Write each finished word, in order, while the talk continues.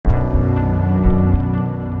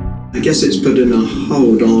guess it's put in a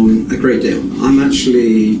hold on a great deal. I'm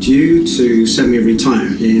actually due to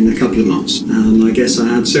semi-retire in a couple of months, and I guess I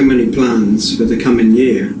had so many plans for the coming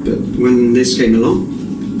year, but when this came along,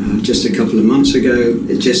 just a couple of months ago,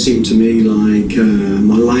 it just seemed to me like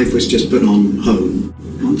my life was just put on hold.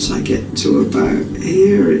 Once I get to about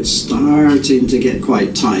here, it's starting to get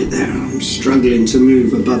quite tight there. I'm struggling to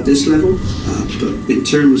move above this level, but in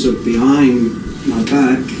terms of behind my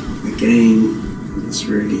back, again, it's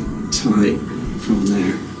really tight from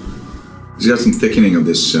there. He's got some thickening of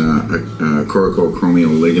this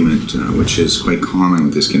coracoacromial ligament, which is quite common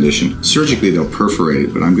with this condition. Surgically, they'll perforate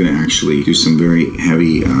it, but I'm going to actually do some very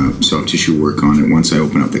heavy soft tissue work on it once I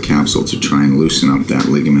open up the capsule to try and loosen up that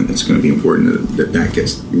ligament. It's going to be important that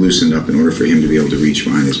gets loosened up in order for him to be able to reach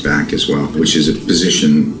behind his back as well, which is a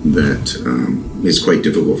position that is quite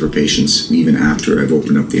difficult for patients even after I've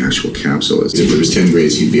opened up the actual capsule. If it was 10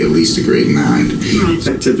 grades, he'd be at least a grade behind.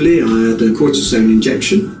 Effectively, I had a cortisone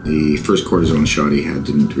injection. The first cortisone shot he had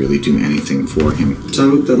didn't really do anything for him.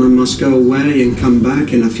 Told that I must go away and come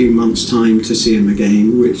back in a few months' time to see him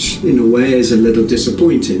again, which in a way is a little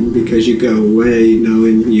disappointing because you go away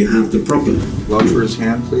knowing you have the problem. Lodge for his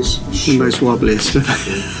hand, please. The most wobbliest.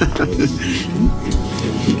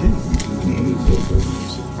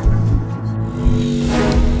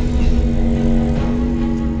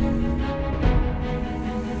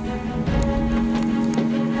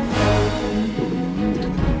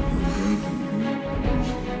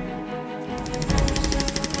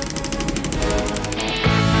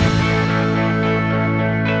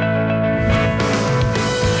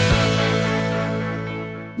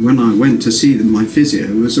 When I went to see my physio,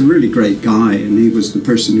 he was a really great guy, and he was the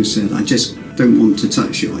person who said, I just don't want to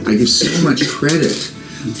touch you. I give so much credit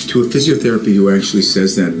to a physiotherapist who actually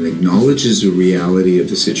says that and acknowledges the reality of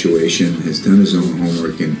the situation, has done his own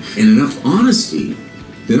homework, and enough honesty,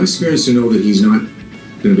 enough experience to know that he's not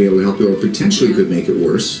going to be able to help you or potentially could make it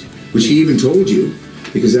worse, which he even told you,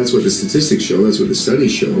 because that's what the statistics show, that's what the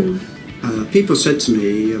studies show. People said to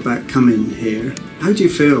me about coming here, how do you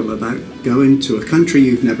feel about going to a country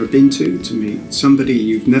you've never been to meet somebody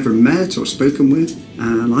you've never met or spoken with?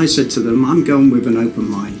 And I said to them, I'm going with an open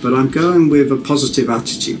mind, but I'm going with a positive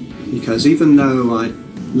attitude, because even though I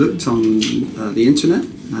looked on the internet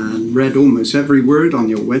and read almost every word on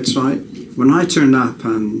your website, when I turned up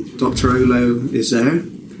and Dr. Oolo is there,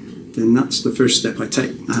 then that's the first step I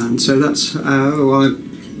take. And so that's how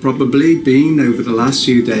I've probably been over the last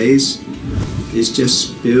few days, is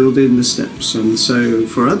just building the steps. And so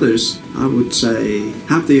for others, I would say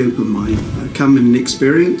have the open mind, come and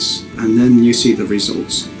experience, and then you see the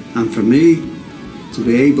results. And for me, to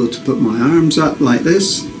be able to put my arms up like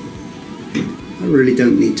this, I really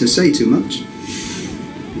don't need to say too much,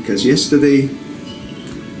 because yesterday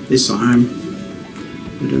this arm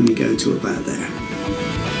would only go to about there.